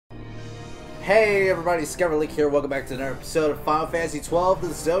Hey everybody, Leak here. Welcome back to another episode of Final Fantasy XII,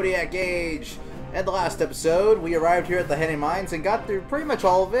 the Zodiac Age. In the last episode, we arrived here at the Hidden Mines and got through pretty much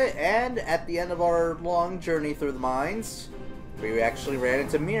all of it, and at the end of our long journey through the mines, we actually ran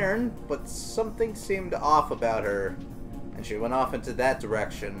into Mirn, but something seemed off about her, and she went off into that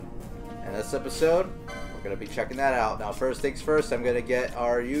direction. In this episode, we're going to be checking that out. Now first things first, I'm going to get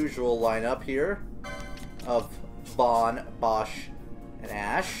our usual lineup here of Vaughn, Bosch, and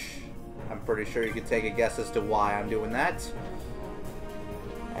Ash. I'm pretty sure you can take a guess as to why I'm doing that.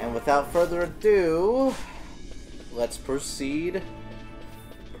 And without further ado, let's proceed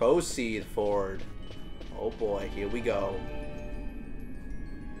forward. Oh boy, here we go.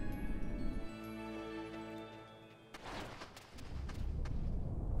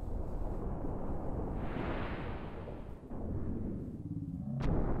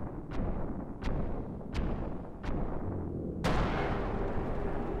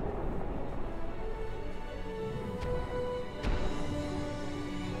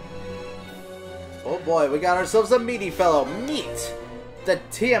 Oh boy, we got ourselves a meaty fellow. Meat! The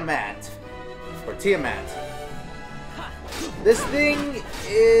Tiamat. Or Tiamat. This thing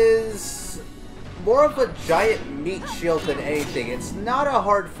is more of a giant meat shield than anything. It's not a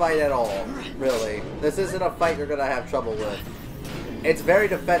hard fight at all, really. This isn't a fight you're gonna have trouble with. It's very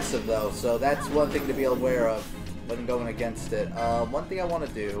defensive though, so that's one thing to be aware of when going against it. One thing I want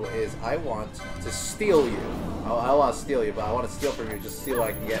to do is I want to steal you. I want to steal you, but I want to steal from you just to see what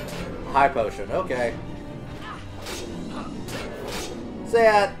I can get. High potion, okay. So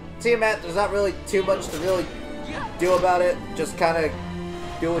yeah, Tiamat, there's not really too much to really do about it. Just kind of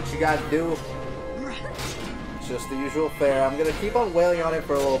do what you gotta do. It's just the usual fare. I'm gonna keep on wailing on it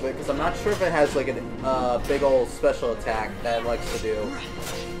for a little bit because I'm not sure if it has like a big old special attack that it likes to do.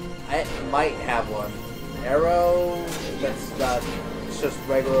 It might have one. Arrow, that's not, it's just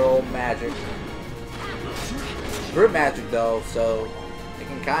regular old magic. Brute magic though, so it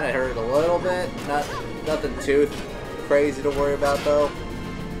can kind of hurt a little bit. Nothing too crazy to worry about though.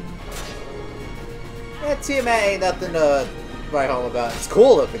 Yeah, Tiamat ain't nothing to write home about. It's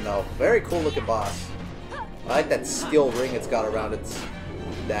cool looking though, very cool looking boss. I like that steel ring it's got around its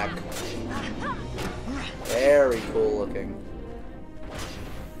neck. Very cool looking.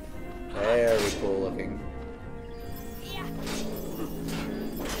 Very cool looking.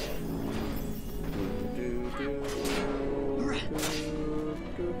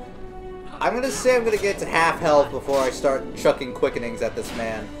 I'm gonna say I'm gonna get to half health before I start chucking quickenings at this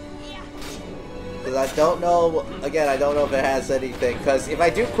man. Because I don't know, again, I don't know if it has anything. Because if I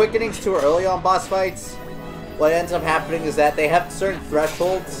do quickenings too early on boss fights, what ends up happening is that they have certain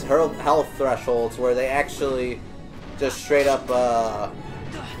thresholds, health thresholds, where they actually just straight up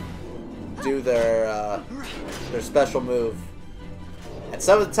do their special move. And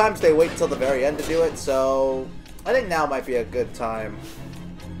some of the times they wait until the very end to do it, so I think now might be a good time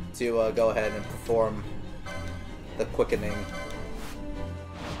to go ahead and perform the quickening.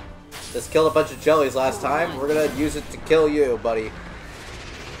 Just killed a bunch of jellies last time. We're gonna use it to kill you, buddy.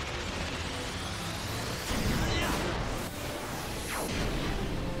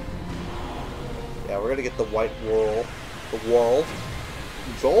 Yeah, we're gonna get the white whirl. The whirl.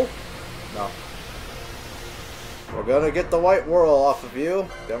 Joel? No. We're gonna get the white whirl off of you.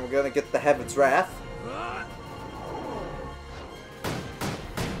 Then we're gonna get the Heaven's Wrath.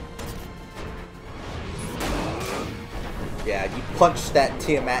 Yeah, you punch that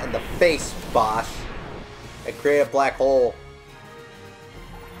Tiamat in the face, Bosch, and create a black hole.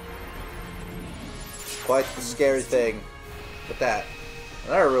 Quite the scary thing. Look at that.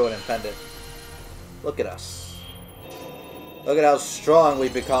 Another ruin impendant. Look at us. Look at how strong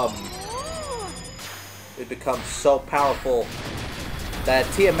we've become. We've become so powerful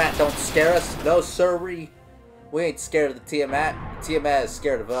that Tiamat don't scare us. No sirree. We ain't scared of the Tiamat. Tiamat is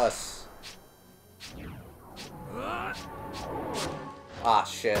scared of us. Ah,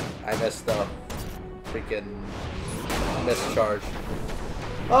 shit. I missed the freaking mischarge.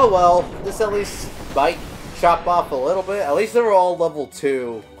 Oh well, this at least might chop off a little bit. At least they were all level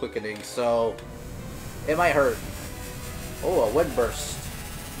 2 quickening, so it might hurt. Oh, a wind burst.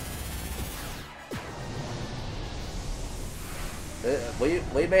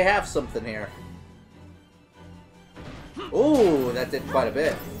 We may have something here. Ooh, that did quite a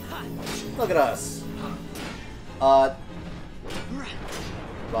bit. Look at us.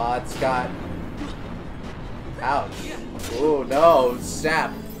 Bod's got... Ouch. Ooh, no.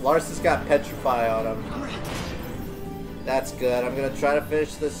 Snap. Lars has got Petrify on him. That's good. I'm going to try to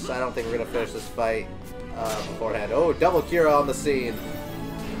finish this. I don't think we're going to finish this fight beforehand. Oh, double Kira on the scene.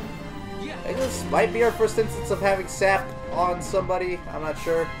 I think this might be our first instance of having sap on somebody. I'm not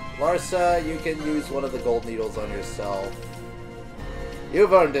sure. Larsa, you can use one of the gold needles on yourself.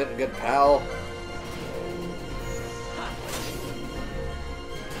 You've earned it, good pal.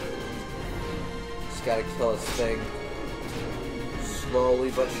 Just gotta kill this thing. Slowly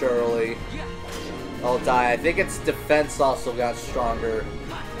but surely. I'll die. I think its defense also got stronger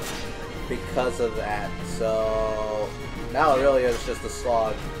because of that. So now it really is just a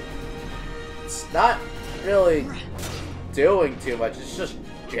slog. It's not really doing too much. It's just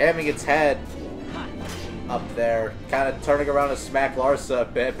jamming its head up there, kind of turning around to smack Larsa a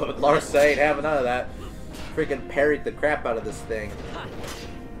bit, but Larsa ain't having none of that. Freaking parried the crap out of this thing.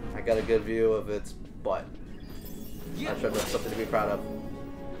 I got a good view of its butt. Not sure if that's something to be proud of.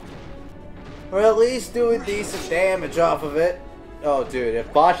 Or at least doing decent damage off of it. Oh, dude,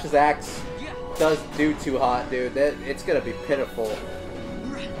 if Bosch's axe does do too hot, dude, it's gonna be pitiful.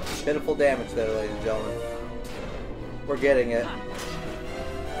 Pitiful damage there, ladies and gentlemen. We're getting it.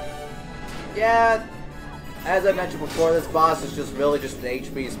 Yeah, as I mentioned before, this boss is just really just an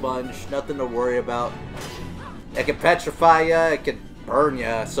HP sponge. Nothing to worry about. It can petrify ya, it can burn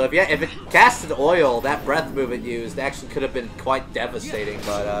ya. So if it casted oil, that breath move it used actually could have been quite devastating.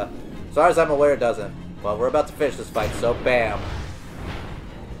 But as far as I'm aware, it doesn't. Well, we're about to finish this fight, so bam.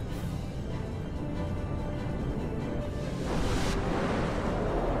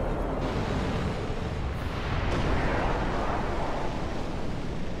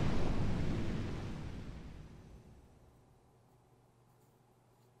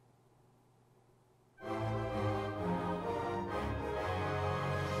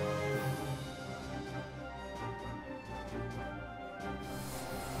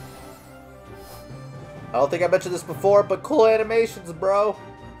 I don't think I mentioned this before, but cool animations, bro.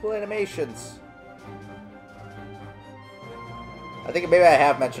 Cool animations. I think maybe I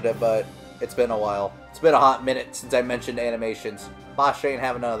have mentioned it, but it's been a while. It's been a hot minute since I mentioned animations. Bosch ain't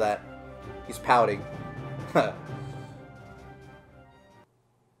having none of that. He's pouting.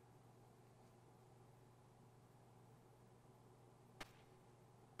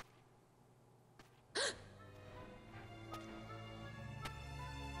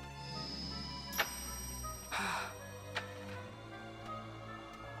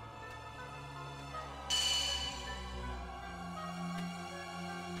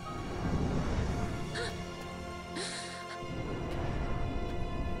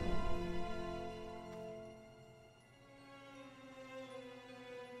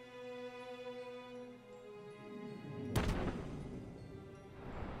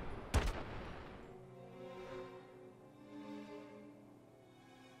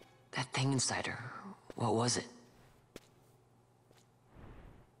 That thing inside her, what was it?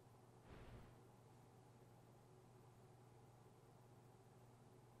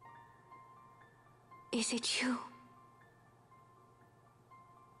 Is it you?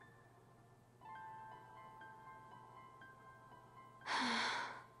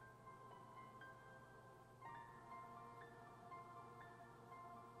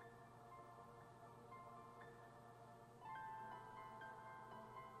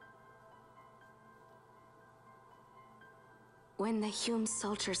 When the Hume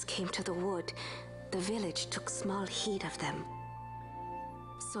soldiers came to the wood, the village took small heed of them.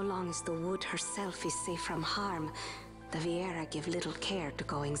 So long as the wood herself is safe from harm, the Viera give little care to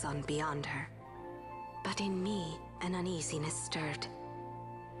goings-on beyond her. But in me, an uneasiness stirred.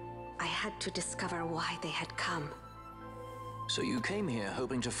 I had to discover why they had come. So you came here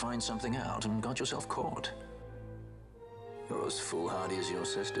hoping to find something out and got yourself caught. You're as foolhardy as your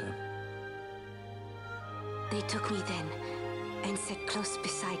sister. They took me then, and set close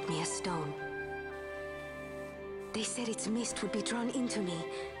beside me a stone. They said its mist would be drawn into me,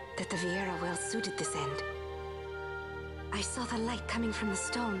 that the Viera well suited this end. I saw the light coming from the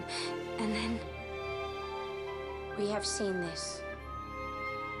stone, and then... We have seen this.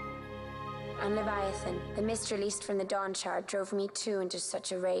 On Leviathan, the mist released from the Dawn Shard drove me too into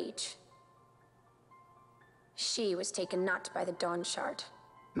such a rage. She was taken not by the Dawn Shard.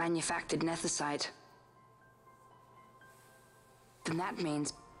 Manufactured nethicide. Then that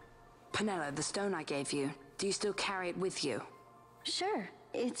means... Penella, the stone I gave you, do you still carry it with you? Sure,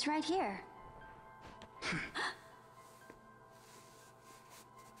 it's right here.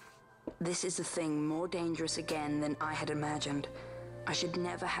 This is a thing more dangerous again than I had imagined. I should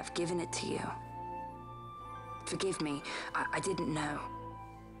never have given it to you. Forgive me, I didn't know.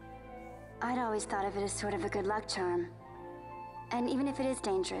 I'd always thought of it as sort of a good luck charm. And even if it is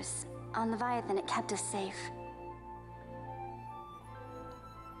dangerous, on Leviathan it kept us safe.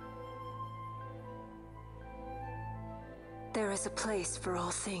 There is a place for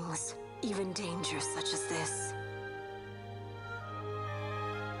all things, even danger such as this.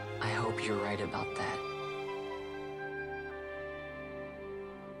 hope you're right about that.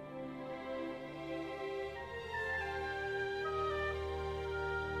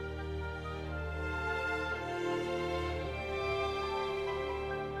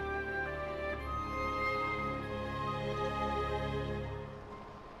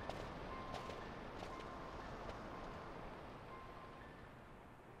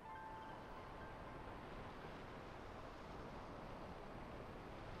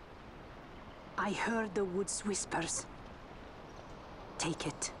 I heard the wood's whispers. Take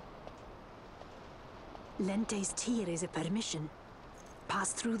it. Lente's tear is a permission.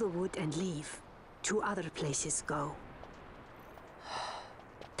 Pass through the wood and leave. To other places go.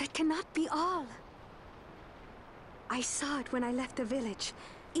 That cannot be all. I saw it when I left the village.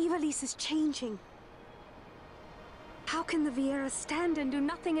 Ivalice is changing. How can the Vieira stand and do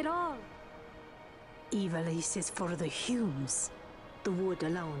nothing at all? Ivalice is for the Humes. The wood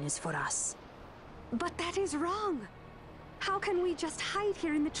alone is for us. But that is wrong. How can we just hide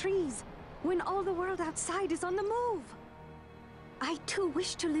here in the trees when all the world outside is on the move? I too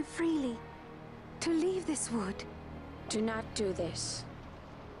wish to live freely, to leave this wood. Do not do this.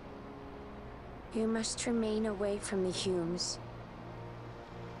 You must remain away from the Humes.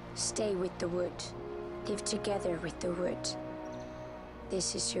 Stay with the wood. Live together with the wood.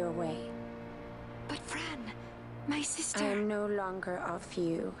 This is your way. But Fran, my sister... I am no longer of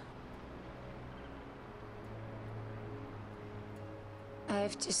you. I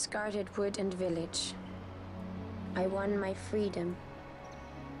have discarded wood and village. I won my freedom,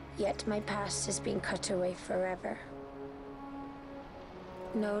 yet my past has been cut away forever.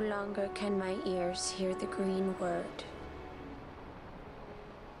 No longer can my ears hear the green word.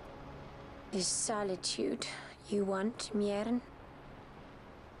 Is solitude you want, Miern?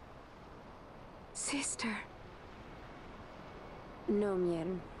 Sister. No,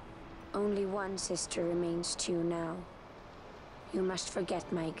 Miern. Only one sister remains to you now. You must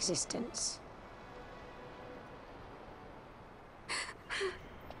forget my existence.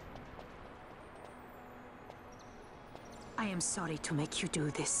 I am sorry to make you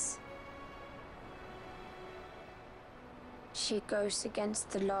do this. She goes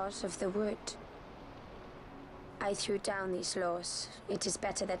against the laws of the wood. I threw down these laws. It is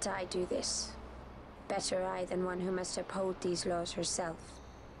better that I do this. Better I than one who must uphold these laws herself.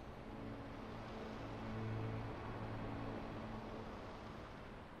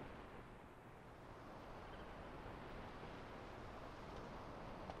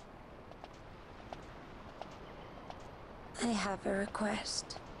 I have a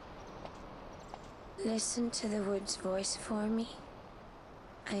request. Listen to the wood's voice for me.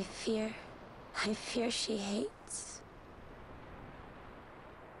 I fear she hates.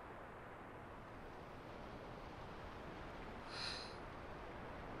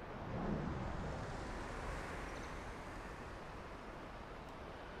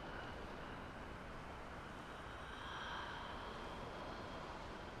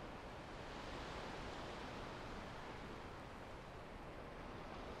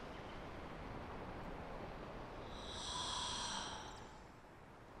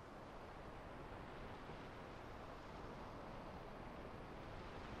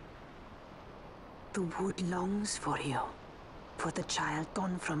 The wood longs for you, for the child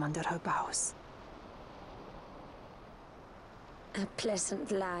gone from under her boughs. A pleasant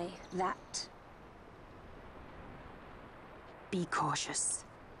lie, that. Be cautious.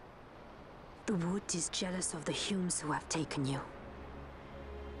 The wood is jealous of the Humes who have taken you.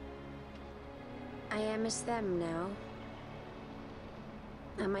 I am as them now.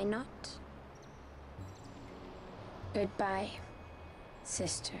 Am I not? Goodbye,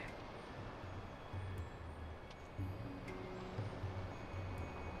 sister.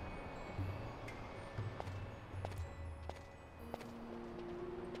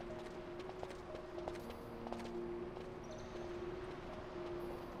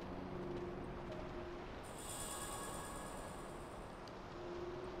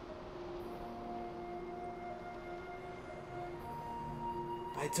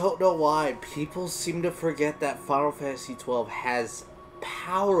 I don't know why people seem to forget that Final Fantasy XII has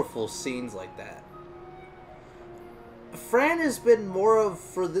powerful scenes like that. Fran has been more of,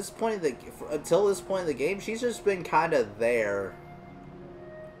 for this point of the, until this point in the game, she's just been kind of there.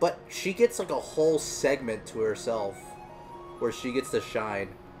 But she gets like a whole segment to herself where she gets to shine.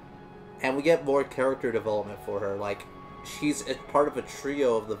 And we get more character development for her. Like, she's a part of a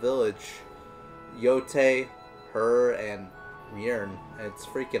trio of the village. Yote, her, and Miern. It's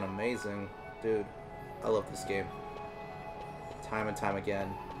freaking amazing. Dude, I love this game. Time and time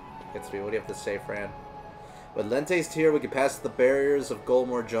again. Gets me. What do you have to say, Fran? With Lente's tier, we can pass the barriers of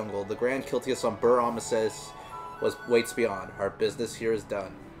Golmore Jungle. The Grand Kiltias on Bur Amasis waits beyond. Our business here is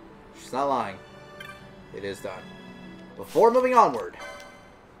done. She's not lying. It is done. Before moving onward,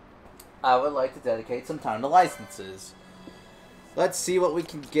 I would like to dedicate some time to licenses. Let's see what we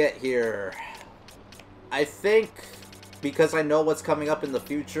can get here. I think, because I know what's coming up in the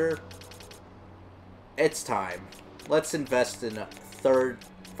future, it's time. Let's invest in third,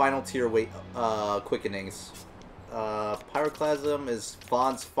 final tier quickenings. Pyroclasm is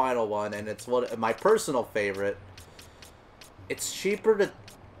Vaughn's final one, and it's my personal favorite. It's cheaper to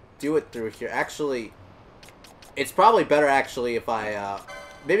do it through here. Actually, it's probably better actually if I,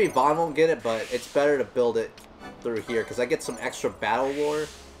 maybe Vaughn won't get it, but it's better to build it through here, because I get some extra battle lore.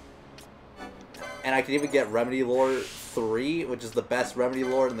 And I can even get Remedy Lore 3, which is the best Remedy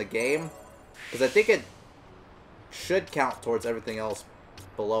Lore in the game. Because I think it should count towards everything else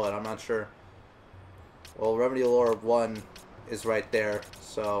below it. I'm not sure. Well, Remedy Lore 1 is right there,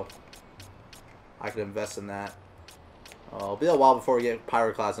 so I can invest in that. It'll be a while before we get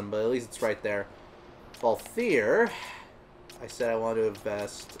Pyroclasm, but at least it's right there. Balthier, I said I want to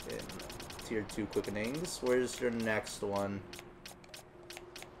invest in tier 2 quickenings. Where's your next one?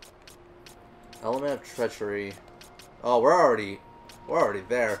 Element of Treachery. Oh, we're already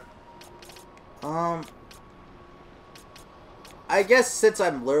there. I guess since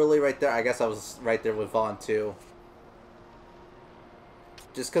I'm literally right there, I guess I was right there with Vaughn too.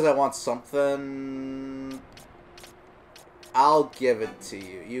 Just because I want something, I'll give it to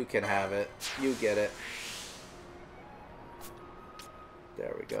you. You can have it. You get it.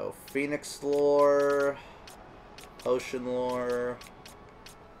 There we go. Phoenix Lore. Ocean Lore.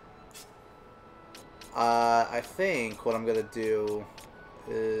 I think what I'm gonna do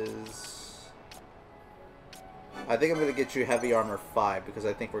is I think I'm gonna get you Heavy Armor 5 because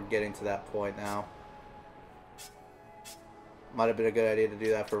I think we're getting to that point now. Might have been a good idea to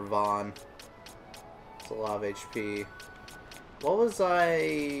do that for Vaughn. It's a lot of HP. What was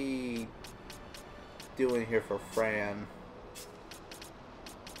I doing here for Fran?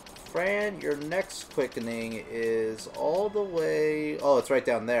 Fran, your next quickening is all the way... Oh, it's right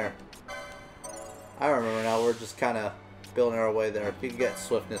down there. I remember now. We're just kind of building our way there. You can get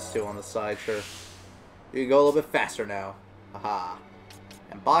Swiftness too on the side, sure. You can go a little bit faster now. Aha.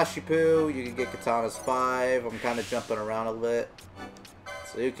 And Bashipu, you can get Katana's 5. I'm kind of jumping around a bit.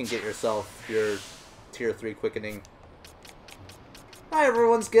 So you can get yourself your tier 3 quickening. Not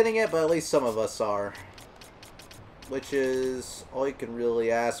everyone's getting it, but at least some of us are. Which is all you can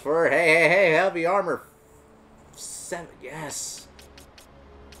really ask for. Hey, Heavy Armor 7. Yes.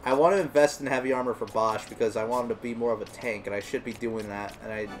 I want to invest in Heavy Armor for Bosch because I want him to be more of a tank, and I should be doing that,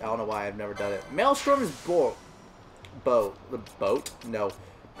 and I don't know why I've never done it. Maelstrom's Bolt. No.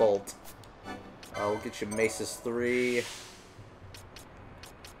 Bolt. We'll get you Maces 3.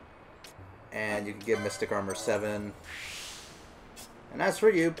 And you can get Mystic Armor 7. And as for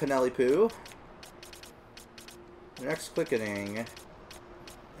you, Penelope, next quickening, in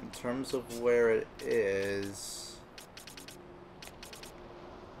terms of where it is,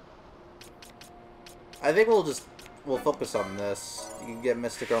 I think we'll focus on this. You can get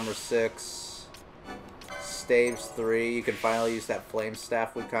Mystic Armor 6, Staves 3, you can finally use that Flame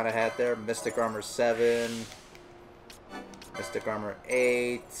Staff we kind of had there, Mystic Armor 7, Mystic Armor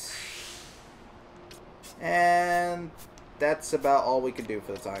 8, and that's about all we can do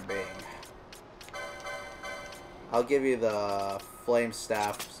for the time being. I'll give you the Flame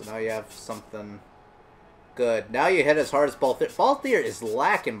Staff, so now you have something good. Now you hit as hard as Balthier. Balthier is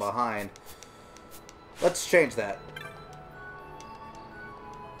lacking behind. Let's change that.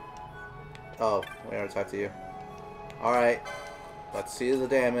 Oh, we already talked to you. Alright. Let's see the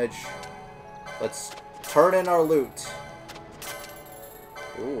damage. Let's turn in our loot.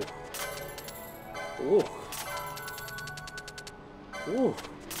 Ooh. Ooh. Ooh.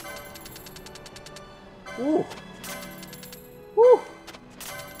 Ooh. Woo!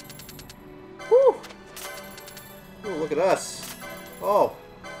 Woo! Ooh, look at us. Oh.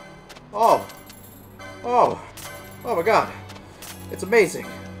 Oh. Oh. Oh my god. It's amazing.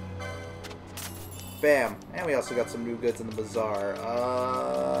 Bam. And we also got some new goods in the bazaar.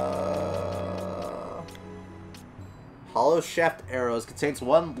 Hollow Shaft Arrows. Contains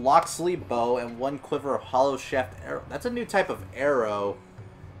 1 Locksley bow and 1 quiver of Hollow Shaft arrow. That's a new type of arrow.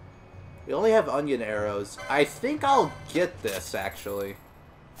 We only have onion arrows. I think I'll get this, actually.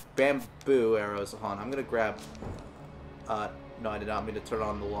 Bamboo arrows. Hold on, I'm gonna grab... no, I did not mean to turn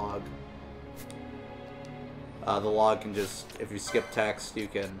on the log. The log can just... If you skip text, you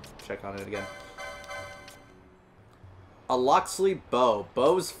can check on it again. A Locksley bow.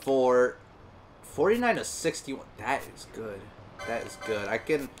 Bows for 49 to 61. That is good. That is good.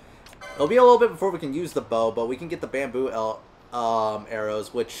 It'll be a little bit before we can use the bow, but we can get the bamboo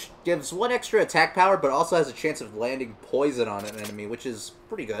arrows, which gives 1 extra attack power, but also has a chance of landing poison on an enemy, which is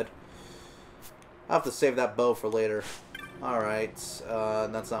pretty good. I'll have to save that bow for later. Alright,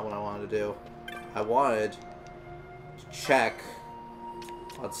 that's not what I wanted to do. I wanted to check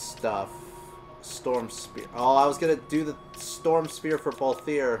on stuff. Storm Spear. Oh, I was gonna do the Storm Spear for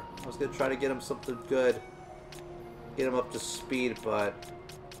Balthier. I was gonna try to get him something good. Get him up to speed, but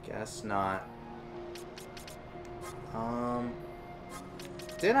guess not.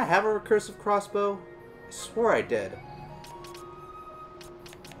 Didn't I have a recursive crossbow? I swore I did.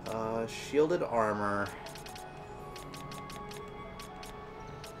 Shielded armor.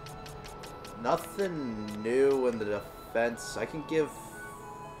 Nothing new in the defense. I can give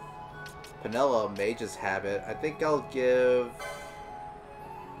Penella a Mage's Habit. I think I'll give...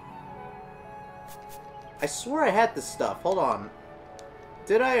 I swore I had this stuff. Hold on.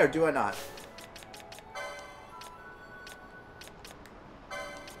 Did I or do I not?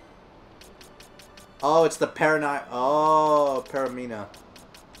 Oh, it's the Oh, Paramina.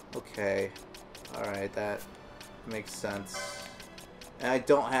 Okay. Alright, that makes sense. And I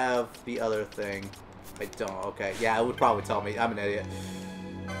don't have the other thing. I don't. Okay. Yeah, it would probably tell me. I'm an idiot.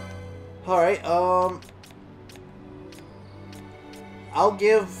 Alright, I'll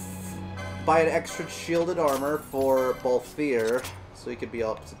buy an extra shielded armor for Balthier, so he could be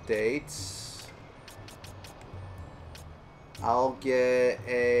up to date. I'll get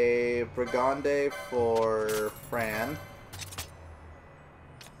a Brigande for Fran.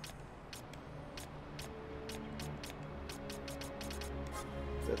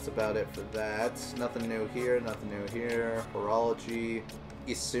 That's about it for that. Nothing new here, nothing new here. Horology,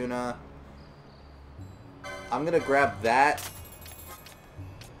 Isuna. I'm gonna grab that.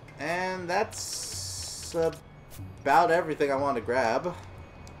 And that's about everything I want to grab.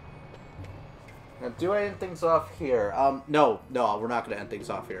 Now, do I end things off here? No, we're not gonna end things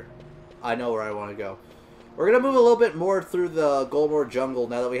off here. I know where I want to go. We're gonna move a little bit more through the Golmore jungle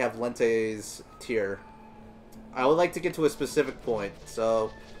now that we have Lente's tier. I would like to get to a specific point,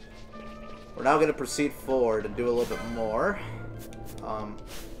 so we're now going to proceed forward and do a little bit more.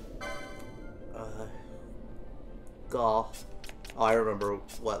 Oh, I remember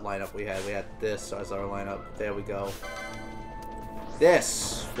what lineup we had. We had this as our lineup. There we go.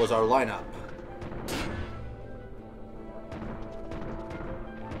 This was our lineup.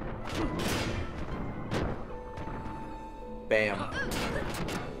 Bam.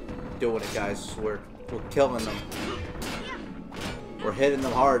 Doing it, guys. We're killing them. We're hitting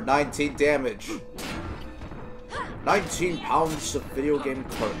them hard. 19 damage. 19 pounds of video game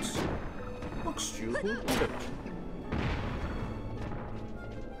cards. Looks you who did it.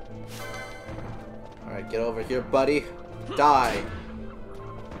 Alright, get over here, buddy. Die.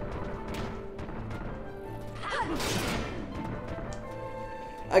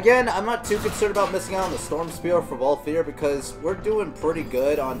 Again, I'm not too concerned about missing out on the Storm Spear for Balthier because we're doing pretty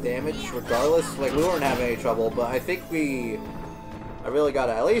good on damage regardless. Like, we weren't having any trouble, but I think I really got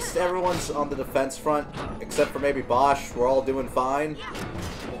it. At least everyone's on the defense front, except for maybe Bosch. We're all doing fine.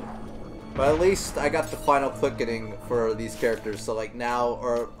 But at least I got the final clicking for these characters, so like now,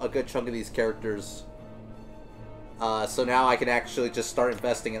 or a good chunk of these characters. So now I can actually just start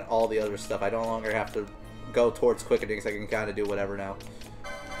investing in all the other stuff. I no longer have to go towards quickenings. I can kind of do whatever now.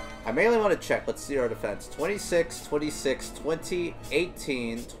 I mainly want to check. Let's see our defense. 26, 26, 20,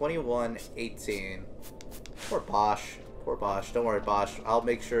 18, 21, 18. Poor Bosch. Poor Bosch. Don't worry, Bosch. I'll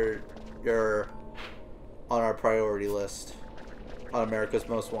make sure you're on our priority list. On America's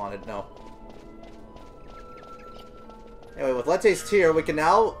Most Wanted. No. Anyway, with Lente's tier, we can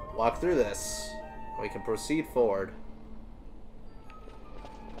now walk through this. We can proceed forward.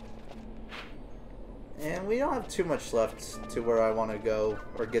 And we don't have too much left to where I want to go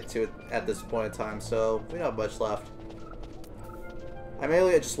or get to at this point in time, so we don't have much left. I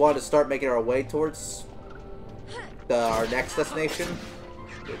mainly just wanted to start making our way towards our next destination,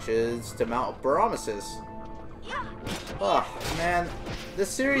 which is to Mount Baromesis. Oh, man. This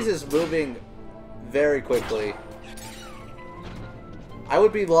series is moving very quickly. I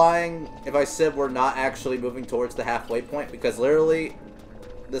would be lying if I said we're not actually moving towards the halfway point, because literally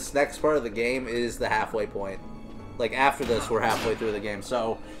this next part of the game is the halfway point. Like, after this, we're halfway through the game,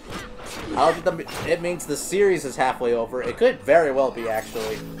 so I don't think it means the series is halfway over. It could very well be,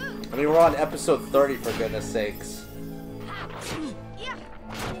 actually. I mean, we're on episode 30, for goodness sakes.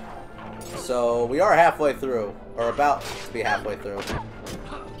 So, we are halfway through, or about to be halfway through.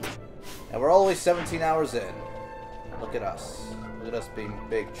 And we're only 17 hours in. Look at us. Look at us being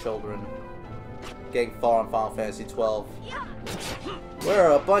big children. getting far on Final Fantasy 12.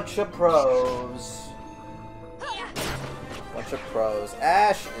 We're a bunch of pros. Bunch of pros.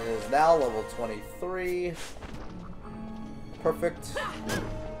 Ash is now level 23. Perfect.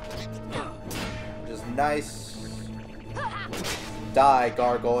 Which is nice. Die,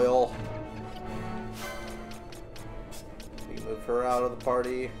 Gargoyle. We can move her out of the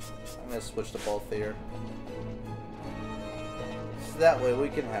party. I'm gonna switch to both here. So that way we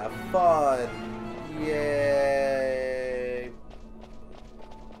can have fun. Yay!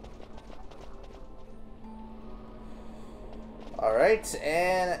 Alright,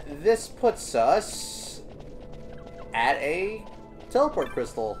 and this puts us at a teleport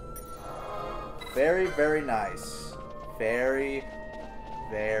crystal. Very, very nice. Very,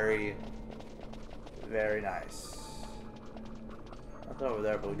 very, very nice. Nothing over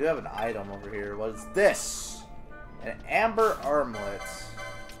there, but we do have an item over here. What is this? An amber armlet.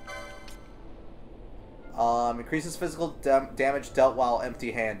 Increases physical damage dealt while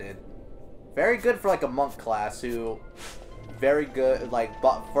empty-handed. Very good for like a monk class who, very good like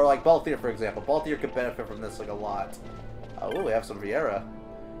for like Balthier for example. Balthier could benefit from this like a lot. Oh, we have some Viera.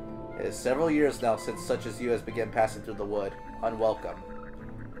 It is several years now since such as you has begun passing through the wood. Unwelcome.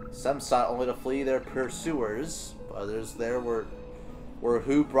 Some sought only to flee their pursuers. Others there were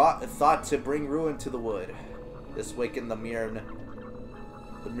who thought to bring ruin to the wood. This wakened the Mirn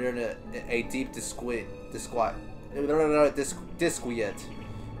a deep disquiet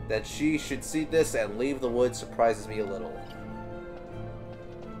that she should see this and leave the wood surprises me a little.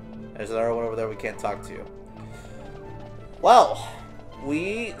 There's another one over there we can't talk to. Well,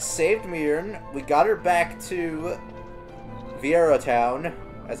 we saved Mirn. We got her back to Viera Town,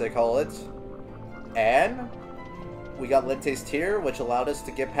 as I call it, and we got Lente's Tear, which allowed us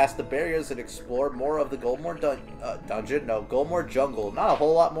to get past the barriers and explore more of the Goldmore dungeon. No, Goldmore Jungle. Not a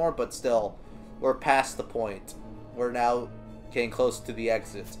whole lot more, but still, we're past the point. We're now getting close to the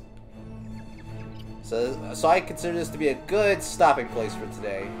exit. So I consider this to be a good stopping place for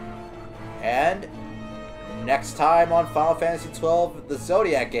today. And next time on Final Fantasy XII, the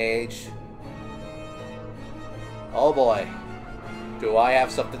Zodiac Age. Oh boy, do I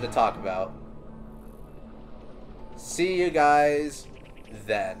have something to talk about. See you guys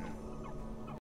then.